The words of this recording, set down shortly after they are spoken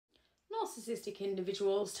Narcissistic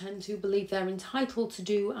individuals tend to believe they're entitled to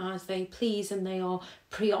do as they please, and they are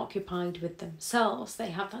preoccupied with themselves.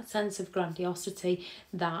 They have that sense of grandiosity,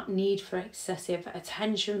 that need for excessive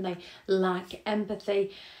attention. They lack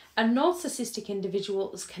empathy. And narcissistic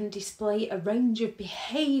individuals can display a range of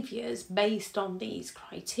behaviours based on these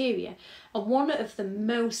criteria. And one of the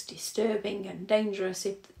most disturbing and dangerous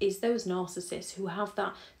is those narcissists who have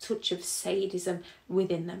that touch of sadism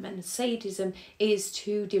within them. And sadism is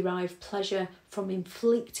to derive pleasure from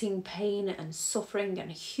inflicting pain and suffering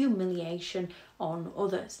and humiliation on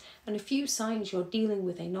others. And a few signs you're dealing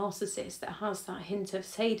with a narcissist that has that hint of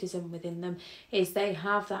sadism within them is they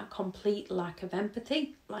have that complete lack of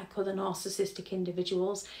empathy, like other narcissistic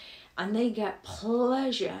individuals, and they get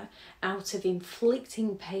pleasure out of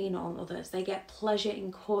inflicting pain on others. They get pleasure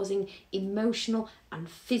in causing emotional and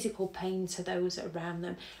physical pain to those around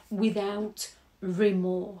them without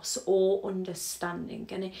remorse or understanding,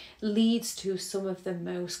 and it leads to some of the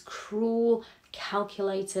most cruel,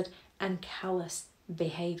 calculated and callous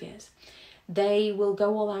behaviours. They will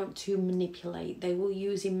go all out to manipulate. They will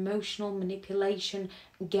use emotional manipulation,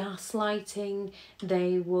 gaslighting.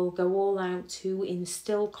 They will go all out to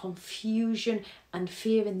instill confusion and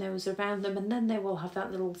fear in those around them, and then they will have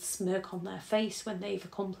that little smirk on their face when they've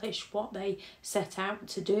accomplished what they set out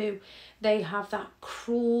to do. They have that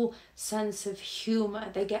cruel sense of humour.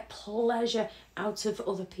 They get pleasure out of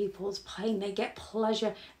other people's pain. They get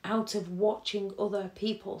pleasure out of watching other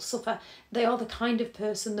people suffer. They are the kind of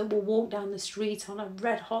person that will walk down the street on a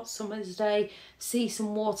red hot summer's day, see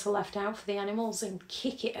some water left out for the animals and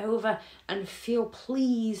kick it over and feel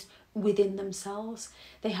pleased within themselves.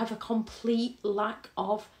 They have a complete lack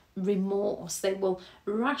of remorse. They will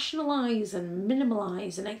rationalise and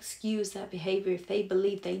minimalise and excuse their behaviour if they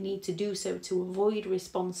believe they need to do so to avoid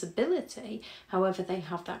responsibility. However, they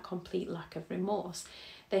have that complete lack of remorse.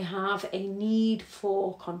 They have a need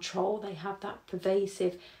for control. They have that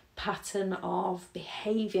pervasive pattern of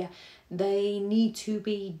behaviour. They need to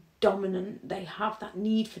be dominant. They have that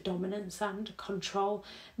need for dominance and control.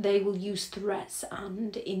 They will use threats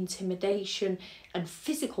and intimidation and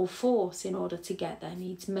physical force in order to get their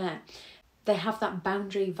needs met. They have that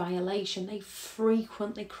boundary violation. They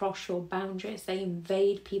frequently cross your boundaries. They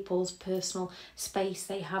invade people's personal space.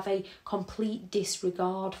 They have a complete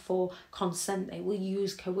disregard for consent. They will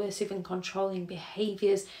use coercive and controlling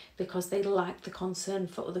behaviours because they lack the concern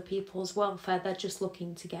for other people's welfare. They're just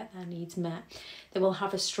looking to get their needs met. They will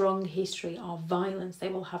have a strong history of violence. They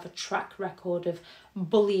will have a track record of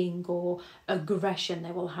bullying or aggression.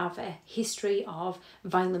 They will have a history of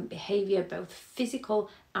violent behaviour, both physical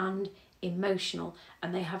and emotional,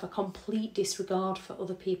 and they have a complete disregard for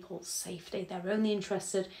other people's safety. They're only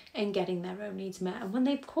interested in getting their own needs met, and when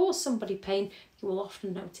they've caused somebody pain, you will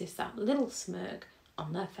often notice that little smirk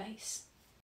on their face.